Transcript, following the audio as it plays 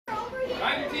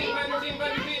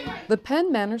The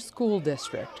Penn Manor School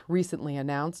District recently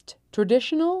announced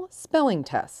traditional spelling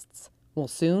tests will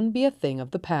soon be a thing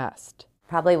of the past.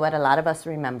 Probably what a lot of us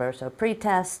remember, so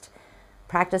pre-test,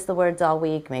 practice the words all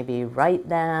week, maybe write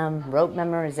them, rote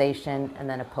memorization, and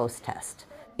then a post-test.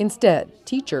 Instead,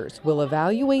 teachers will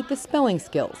evaluate the spelling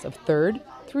skills of 3rd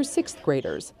through 6th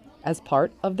graders as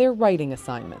part of their writing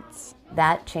assignments.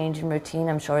 That change in routine,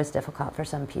 I'm sure, is difficult for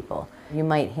some people. You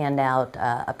might hand out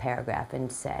a paragraph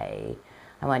and say,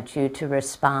 I want you to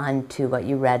respond to what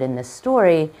you read in this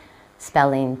story.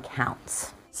 Spelling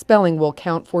counts. Spelling will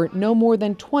count for no more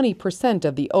than 20%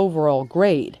 of the overall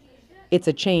grade. It's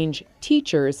a change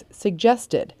teachers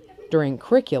suggested during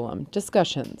curriculum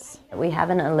discussions. We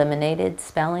haven't eliminated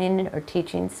spelling or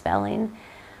teaching spelling.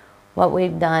 What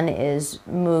we've done is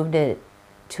moved it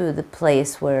to the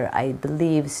place where I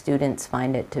believe students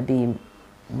find it to be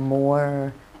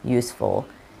more useful,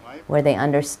 where they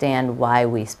understand why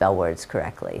we spell words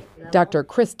correctly. Dr.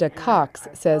 Krista Cox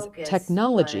says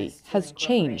technology has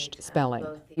changed spelling.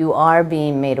 You are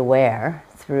being made aware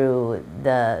through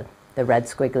the red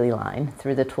squiggly line,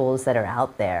 through the tools that are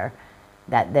out there,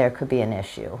 that there could be an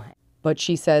issue. But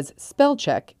she says spell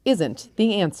check isn't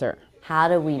the answer. How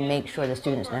do we make sure the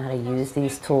students know how to use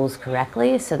these tools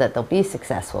correctly so that they'll be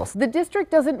successful? The district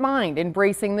doesn't mind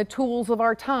embracing the tools of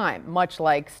our time, much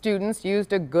like students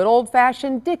used a good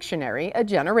old-fashioned dictionary a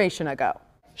generation ago.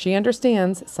 She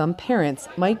understands some parents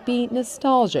might be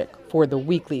nostalgic for the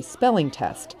weekly spelling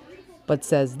test, but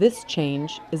says this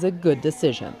change is a good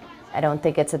decision. I don't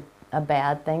think it's a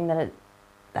bad thing that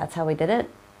that's how we did it,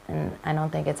 and I don't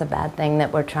think it's a bad thing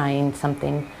that we're trying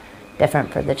something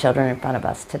different for the children in front of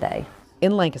us today.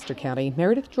 In Lancaster County,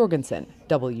 Meredith Jorgensen,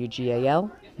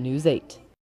 WGAL News 8.